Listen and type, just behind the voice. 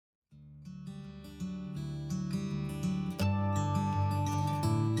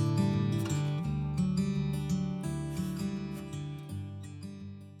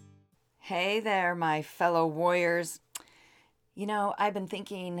Hey there, my fellow warriors. I've been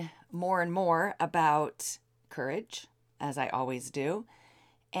thinking more and more about courage, as I always do.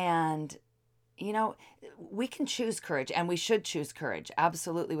 And, you know, we can choose courage and we should choose courage,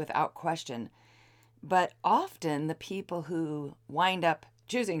 absolutely without question. But often the people who wind up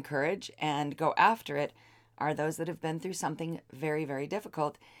choosing courage and go after it are those that have been through something very, very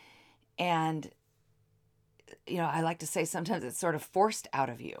difficult. And, I like to say sometimes it's sort of forced out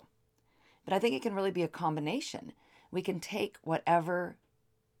of you. But I think it can really be a combination. We can take whatever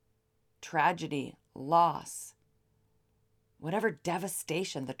tragedy, loss, whatever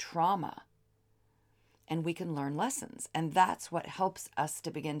devastation, the trauma, and we can learn lessons. And that's what helps us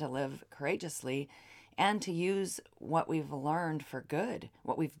to begin to live courageously and to use what we've learned for good,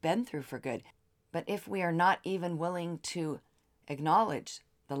 what we've been through for good. But if we are not even willing to acknowledge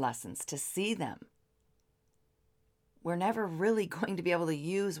the lessons, to see them, we're never really going to be able to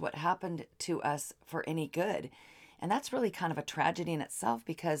use what happened to us for any good. And that's really kind of a tragedy in itself,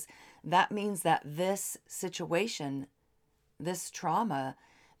 because that means that this situation, this trauma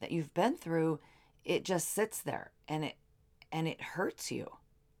that you've been through, it just sits there and it hurts you.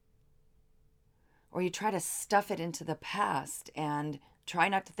 Or you try to stuff it into the past and try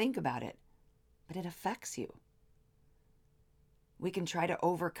not to think about it, but it affects you. We can try to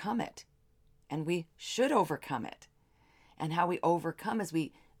overcome it, and we should overcome it. And how we overcome is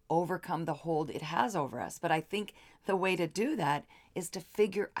we overcome the hold it has over us. But I think the way to do that is to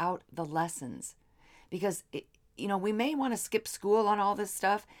figure out the lessons. Because, we may want to skip school on all this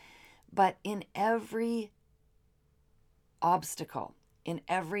stuff, but in every obstacle, in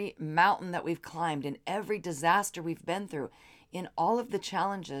every mountain that we've climbed, in every disaster we've been through, in all of the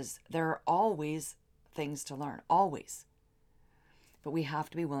challenges, there are always things to learn, always. But we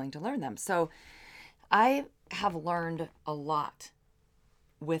have to be willing to learn them. So I have learned a lot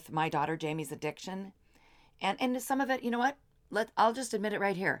with my daughter Jamie's addiction. And some of it, you know what? I'll just admit it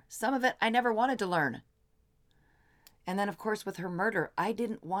right here. Some of it I never wanted to learn. And then, of course, with her murder, I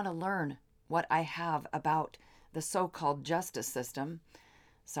didn't want to learn what I have about the so-called justice system.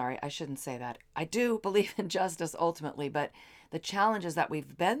 Sorry, I shouldn't say that. I do believe in justice ultimately, but the challenges that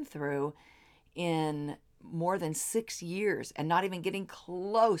we've been through in more than 6 years and not even getting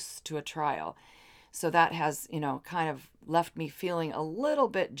close to a trial. So that has, kind of left me feeling a little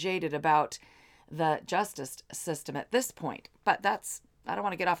bit jaded about the justice system at this point. But I don't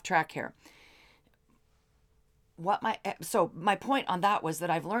want to get off track here. My point on that was that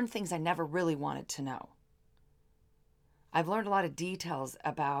I've learned things I never really wanted to know. I've learned a lot of details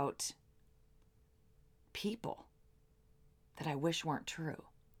about people that I wish weren't true.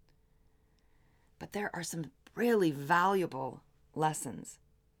 But there are some really valuable lessons.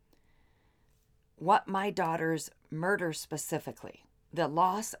 What my daughter's murder specifically, the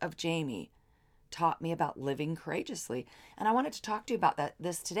loss of Jamie, taught me about living courageously. And I wanted to talk to you about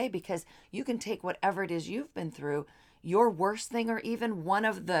this today, because you can take whatever it is you've been through, your worst thing, or even one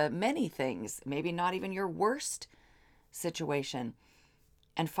of the many things, maybe not even your worst situation,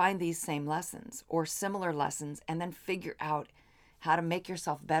 and find these same lessons or similar lessons, and then figure out how to make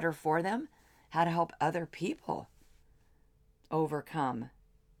yourself better for them, how to help other people overcome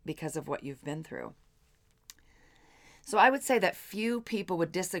because of what you've been through. So I would say that few people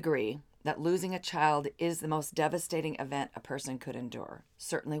would disagree that losing a child is the most devastating event a person could endure.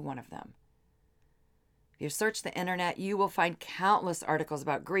 Certainly one of them. If you search the internet, you will find countless articles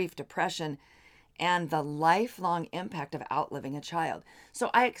about grief, depression, and the lifelong impact of outliving a child. So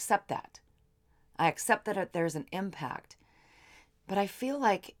I accept that. I accept that there's an impact. But I feel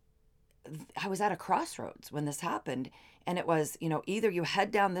like I was at a crossroads when this happened. And it was, either you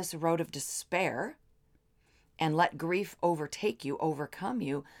head down this road of despair and let grief overtake you, overcome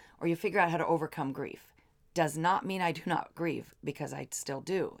you, or you figure out how to overcome grief. Does not mean I do not grieve, because I still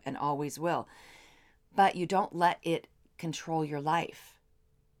do and always will. But you don't let it control your life.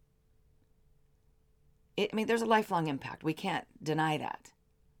 There's a lifelong impact. We can't deny that.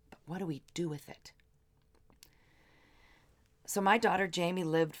 But what do we do with it? So my daughter Jamie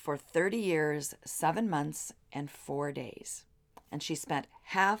lived for 30 years, 7 months, and 4 days. And she spent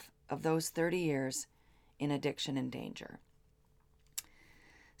half of those 30 years in addiction and danger.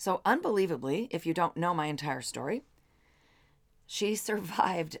 So unbelievably, if you don't know my entire story, she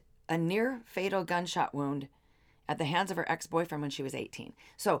survived a near fatal gunshot wound at the hands of her ex-boyfriend when she was 18.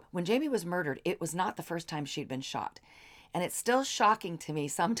 So when Jamie was murdered, it was not the first time she'd been shot. And it's still shocking to me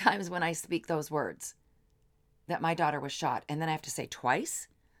sometimes when I speak those words, that my daughter was shot. And then I have to say twice.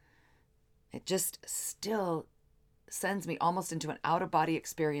 It just still sends me almost into an out-of-body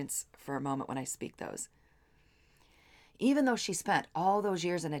experience for a moment when I speak those. Even though she spent all those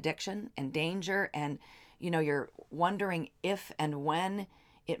years in addiction and danger, and you're wondering if and when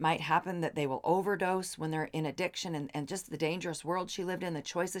it might happen that they will overdose when they're in addiction, and just the dangerous world she lived in, the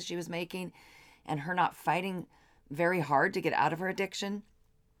choices she was making, and her not fighting very hard to get out of her addiction.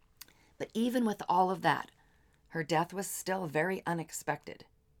 But even with all of that, her death was still very unexpected.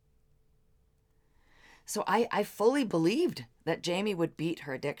 So I fully believed that Jamie would beat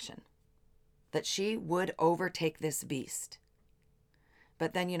her addiction, that she would overtake this beast.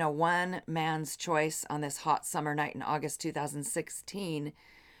 But then, one man's choice on this hot summer night in August 2016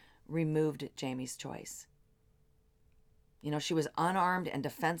 removed Jamie's choice. She was unarmed and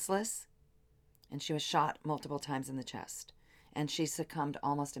defenseless, and she was shot multiple times in the chest. And she succumbed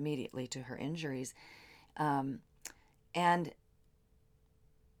almost immediately to her injuries. And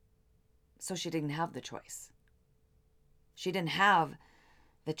so she didn't have the choice. She didn't have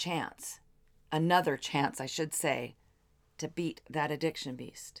the chance, another chance, I should say, to beat that addiction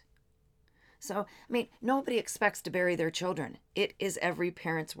beast. So, nobody expects to bury their children. It is every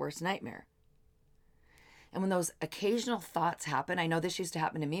parent's worst nightmare. And when those occasional thoughts happen, I know this used to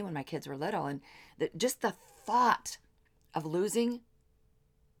happen to me when my kids were little, and just the thought of losing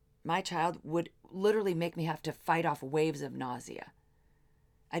my child would literally make me have to fight off waves of nausea.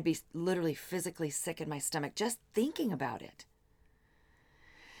 I'd be literally physically sick in my stomach just thinking about it.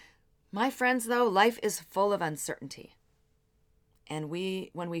 My friends, though, life is full of uncertainty. And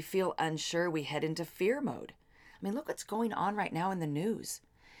when we feel unsure, we head into fear mode. Look what's going on right now in the news.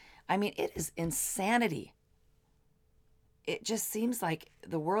 It is insanity. It just seems like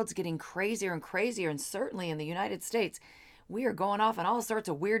the world's getting crazier and crazier, and certainly in the United States, we are going off on all sorts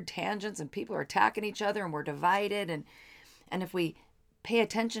of weird tangents, and people are attacking each other, and we're divided. And if we pay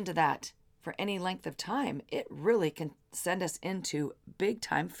attention to that for any length of time, it really can send us into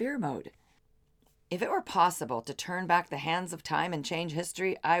big-time fear mode. If it were possible to turn back the hands of time and change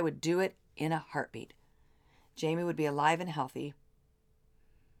history, I would do it in a heartbeat. Jamie would be alive and healthy.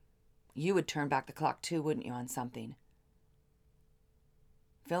 You would turn back the clock too, wouldn't you, on something?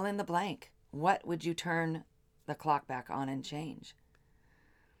 Fill in the blank. What would you turn the clock back on and change?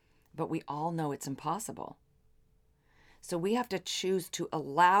 But we all know it's impossible. So we have to choose to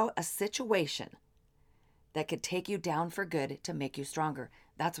allow a situation that could take you down for good to make you stronger.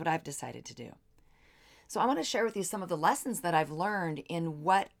 That's what I've decided to do. So I want to share with you some of the lessons that I've learned in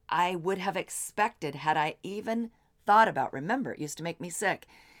what I would have expected had I even thought about. Remember, it used to make me sick.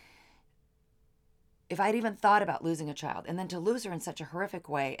 If I'd even thought about losing a child, and then to lose her in such a horrific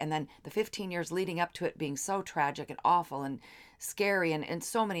way, and then the 15 years leading up to it being so tragic and awful and scary and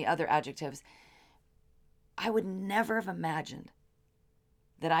so many other adjectives, I would never have imagined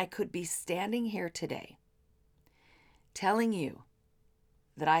that I could be standing here today telling you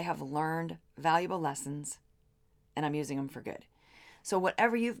that I have learned valuable lessons and I'm using them for good. So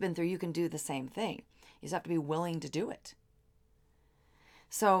whatever you've been through, you can do the same thing. You just have to be willing to do it.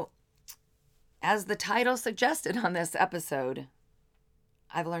 So, as the title suggested on this episode,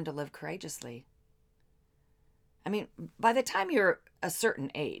 I've learned to live courageously. By the time you're a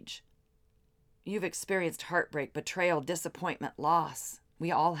certain age, you've experienced heartbreak, betrayal, disappointment, loss.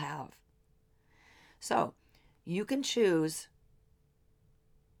 We all have. So, you can choose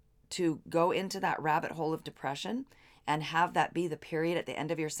to go into that rabbit hole of depression and have that be the period at the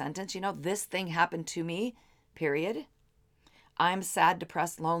end of your sentence. This thing happened to me, period. I'm sad,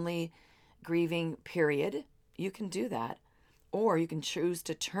 depressed, lonely, grieving, period. You can do that. Or you can choose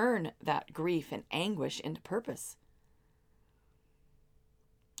to turn that grief and anguish into purpose.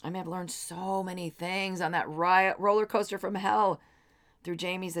 I've learned so many things on that roller coaster from hell through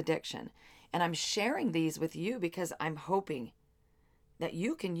Jamie's addiction. And I'm sharing these with you because I'm hoping that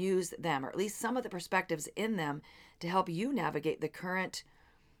you can use them, or at least some of the perspectives in them, to help you navigate the current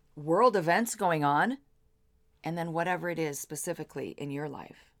world events going on, and then whatever it is specifically in your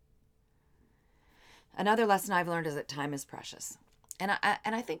life. Another lesson I've learned is that time is precious. And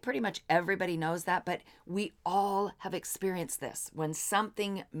I think pretty much everybody knows that, but we all have experienced this. When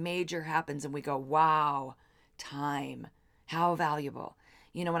something major happens and we go, wow, time, how valuable.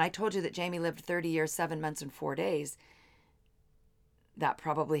 When I told you that Jamie lived 30 years, 7 months, and 4 days, that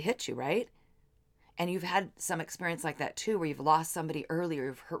probably hit you, right? And you've had some experience like that too, where you've lost somebody early, or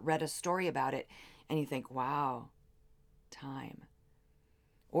you've read a story about it, and you think, wow, time.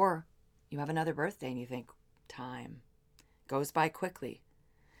 Or you have another birthday and you think, time goes by quickly.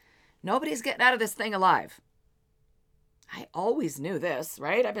 Nobody's getting out of this thing alive. I always knew this,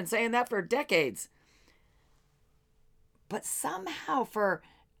 right? I've been saying that for decades. But somehow for,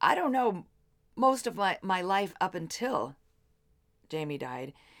 I don't know, most of my life up until Jamie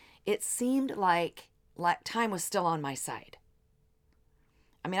died, it seemed like time was still on my side.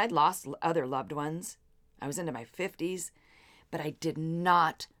 I mean, I'd lost other loved ones. I was into my 50s, but I did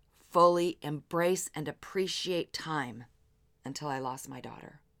not fully embrace and appreciate time until I lost my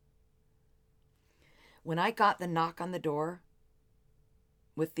daughter. When I got the knock on the door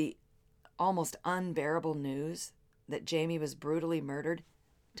with the almost unbearable news that Jamie was brutally murdered,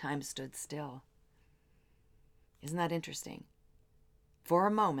 time stood still. Isn't that interesting? For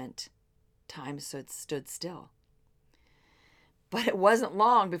a moment, time stood still. But it wasn't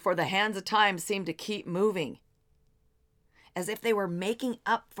long before the hands of time seemed to keep moving, as if they were making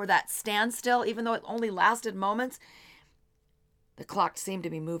up for that standstill. Even though it only lasted moments, the clock seemed to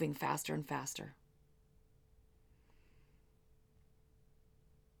be moving faster and faster.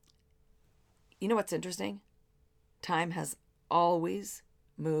 You know what's interesting? Time has always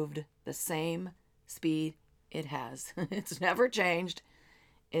moved the same speed it has. It's never changed.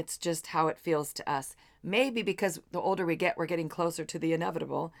 It's just how it feels to us. Maybe because the older we get, we're getting closer to the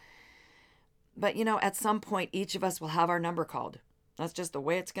inevitable. But, at some point, each of us will have our number called. That's just the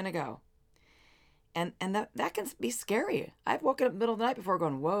way it's going to go. And that can be scary. I've woken up in the middle of the night before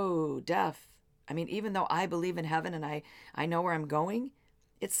going, whoa, death. I mean, even though I believe in heaven and I know where I'm going,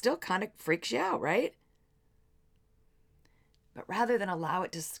 it still kind of freaks you out, right? But rather than allow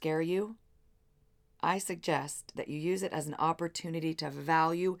it to scare you, I suggest that you use it as an opportunity to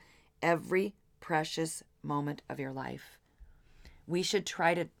value every precious moment of your life. We should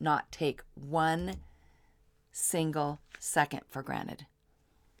try to not take one single second for granted.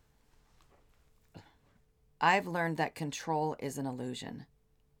 I've learned that control is an illusion.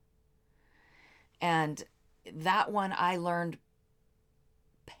 And that one I learned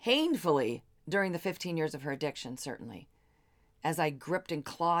painfully during the 15 years of her addiction, certainly, as I gripped and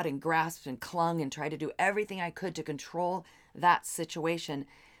clawed and grasped and clung and tried to do everything I could to control that situation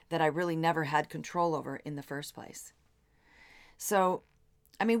that I really never had control over in the first place. So,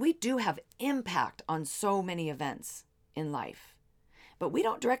 I mean, we do have impact on so many events in life, but we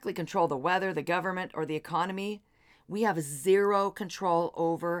don't directly control the weather, the government, or the economy. We have zero control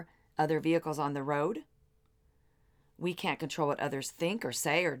over other vehicles on the road. We can't control what others think or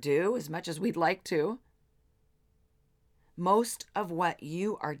say or do as much as we'd like to. Most of what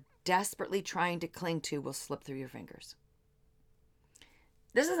you are desperately trying to cling to will slip through your fingers.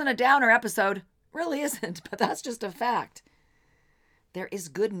 This isn't a downer episode. Really isn't, but that's just a fact. There is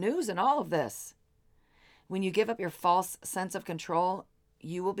good news in all of this. When you give up your false sense of control,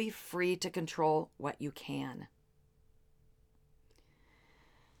 you will be free to control what you can.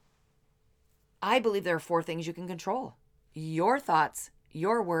 I believe there are 4 things you can control: your thoughts,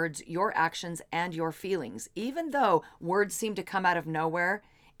 your words, your actions, and your feelings. Even though words seem to come out of nowhere,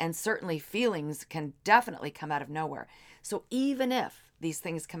 and certainly feelings can definitely come out of nowhere. So even if these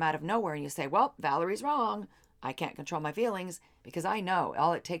things come out of nowhere and you say, well, Valerie's wrong, I can't control my feelings, because I know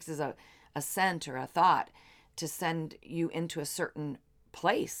all it takes is a scent or a thought to send you into a certain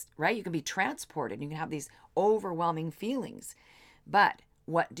place, right? You can be transported. You can have these overwhelming feelings. But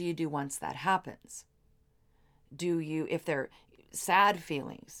what do you do once that happens? Do you, if they're sad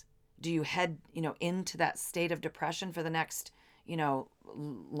feelings, do you head, into that state of depression for the next,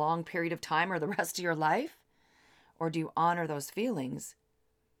 long period of time or the rest of your life? Or do you honor those feelings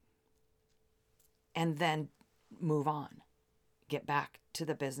and then move on, get back to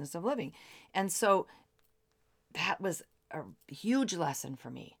the business of living? And so that was a huge lesson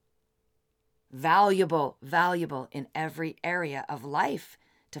for me. Valuable in every area of life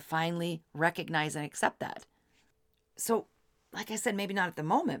to finally recognize and accept that. So, like I said, maybe not at the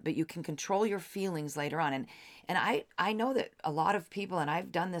moment, but you can control your feelings later on. And I know that a lot of people, and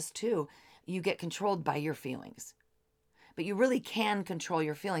I've done this too, you get controlled by your feelings. But you really can control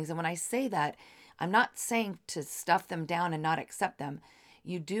your feelings. And when I say that, I'm not saying to stuff them down and not accept them.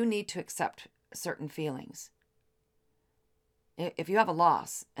 You do need to accept certain feelings. If you have a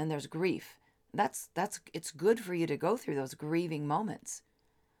loss and there's grief, it's good for you to go through those grieving moments,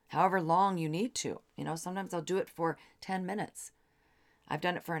 however long you need to. Sometimes I'll do it for 10 minutes. I've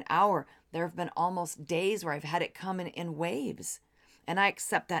done it for an hour. There have been almost days where I've had it come in waves, and I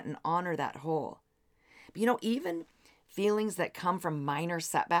accept that and honor that whole. But even feelings that come from minor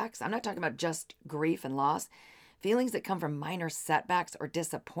setbacks, I'm not talking about just grief and loss. Feelings that come from minor setbacks or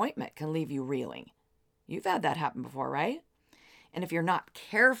disappointment can leave you reeling. You've had that happen before, right? And if you're not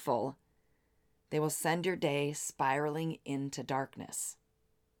careful, they will send your day spiraling into darkness.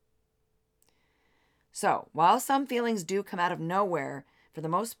 So, while some feelings do come out of nowhere, for the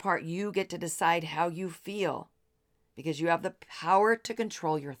most part, you get to decide how you feel because you have the power to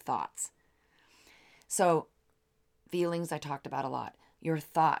control your thoughts. So, feelings I talked about a lot. your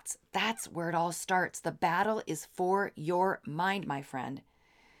thoughts. That's where it all starts. The battle is for your mind, my friend.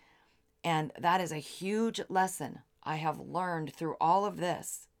 And that is a huge lesson I have learned through all of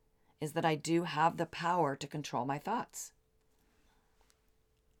this, is that I do have the power to control my thoughts.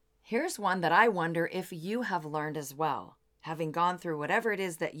 Here's one that I wonder if you have learned as well, having gone through whatever it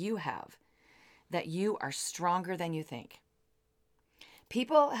is that you have, that you are stronger than you think.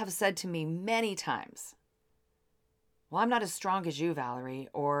 People have said to me many times, well, I'm not as strong as you, Valerie,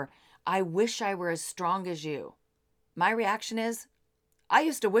 or I wish I were as strong as you. My reaction is, I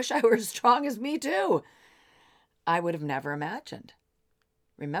used to wish I were as strong as me too. I would have never imagined.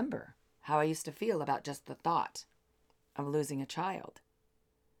 Remember how I used to feel about just the thought of losing a child.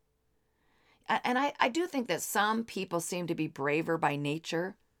 And I do think that some people seem to be braver by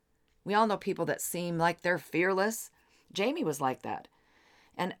nature. We all know people that seem like they're fearless. Jamie was like that.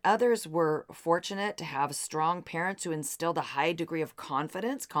 And others were fortunate to have strong parents who instilled a high degree of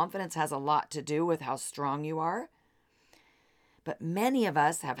confidence. Confidence has a lot to do with how strong you are. But many of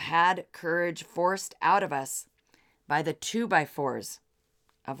us have had courage forced out of us by the 2x4s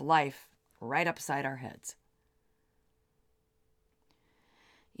of life right upside our heads.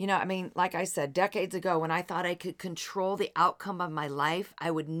 Like I said, decades ago, when I thought I could control the outcome of my life,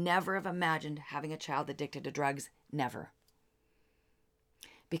 I would never have imagined having a child addicted to drugs. Never.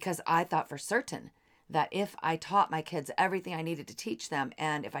 Because I thought for certain that if I taught my kids everything I needed to teach them,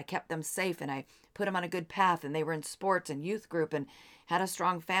 and if I kept them safe and I put them on a good path and they were in sports and youth group and had a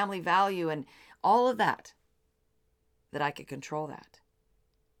strong family value and all of that, that I could control that.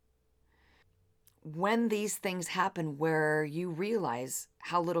 When these things happen where you realize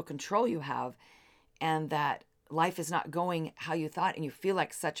how little control you have and that life is not going how you thought and you feel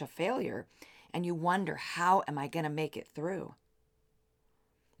like such a failure and you wonder, how am I going to make it through?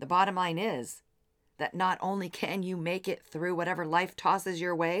 The bottom line is that not only can you make it through whatever life tosses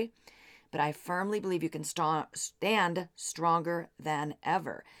your way, but I firmly believe you can stand stronger than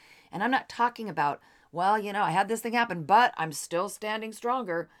ever. And I'm not talking about, well, I had this thing happen, but I'm still standing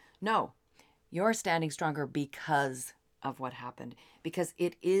stronger. No, you're standing stronger because of what happened, because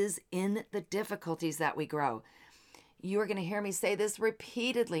it is in the difficulties that we grow. You're going to hear me say this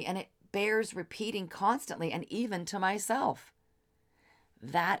repeatedly, and it bears repeating constantly, and even to myself.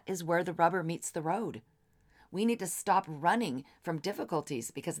 That is where the rubber meets the road. We need to stop running from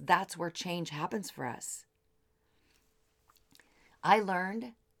difficulties because that's where change happens for us. I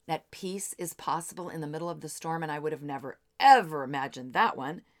learned that peace is possible in the middle of the storm, and I would have never, ever imagined that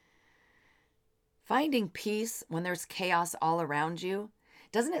one. Finding peace when there's chaos all around you,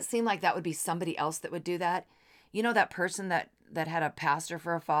 doesn't it seem like that would be somebody else that would do that? That person that had a pastor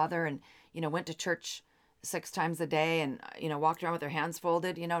for a father and, went to church 6 times a day and, walked around with their hands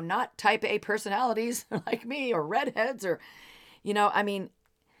folded, not type A personalities like me or redheads or,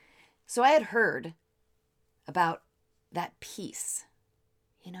 so I had heard about that peace,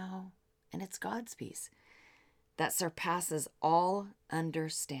 and it's God's peace that surpasses all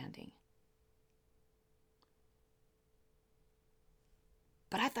understanding.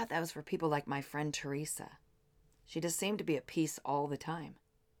 But I thought that was for people like my friend Teresa. She just seemed to be at peace all the time.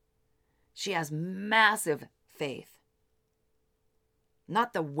 She has massive faith.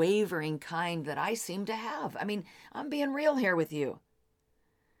 Not the wavering kind that I seem to have. I'm being real here with you.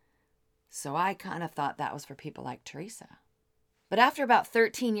 So I kind of thought that was for people like Teresa. But after about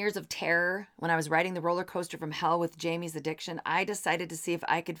 13 years of terror, when I was riding the roller coaster from hell with Jamie's addiction, I decided to see if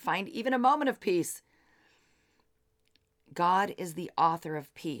I could find even a moment of peace. God is the author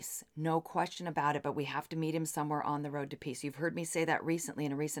of peace, no question about it, but we have to meet him somewhere on the road to peace. You've heard me say that recently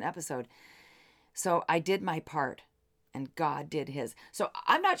in a recent episode. So I did my part, and God did his. So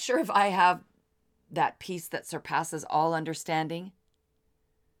I'm not sure if I have that peace that surpasses all understanding,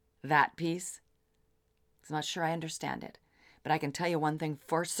 that peace. I'm not sure I understand it, but I can tell you one thing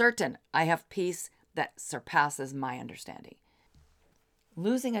for certain. I have peace that surpasses my understanding.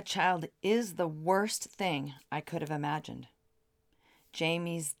 Losing a child is the worst thing I could have imagined.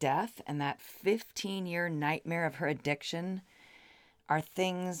 Jamie's death and that 15-year nightmare of her addiction are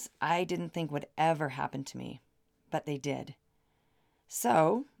things I didn't think would ever happen to me, but they did.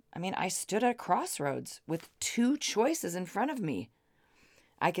 So, I stood at a crossroads with 2 choices in front of me.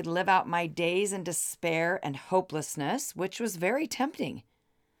 I could live out my days in despair and hopelessness, which was very tempting,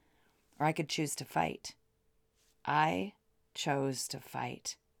 or I could choose to fight. I chose to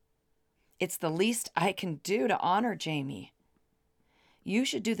fight. It's the least I can do to honor Jamie. You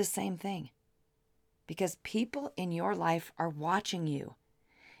should do the same thing because people in your life are watching you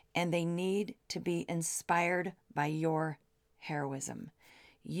and they need to be inspired by your heroism.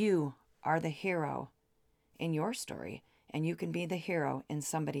 You are the hero in your story and you can be the hero in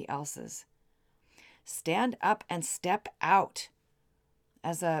somebody else's. Stand up and step out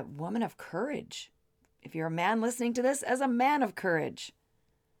as a woman of courage. If you're a man listening to this, as a man of courage.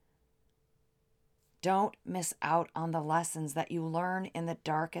 Don't miss out on the lessons that you learn in the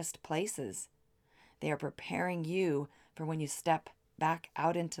darkest places. They are preparing you for when you step back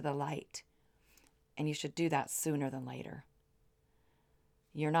out into the light. And you should do that sooner than later.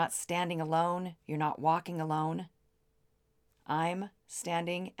 You're not standing alone. You're not walking alone. I'm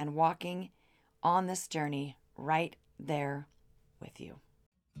standing and walking on this journey right there with you.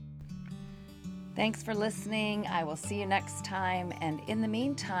 Thanks for listening. I will see you next time. And in the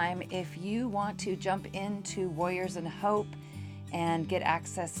meantime, if you want to jump into Warriors in Hope and get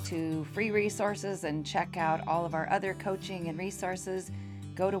access to free resources and check out all of our other coaching and resources,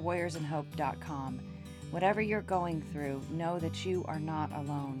 go to warriorsinhope.com. Whatever you're going through, know that you are not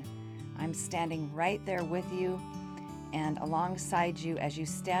alone. I'm standing right there with you and alongside you as you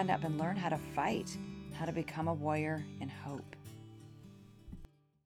stand up and learn how to fight, how to become a warrior in hope.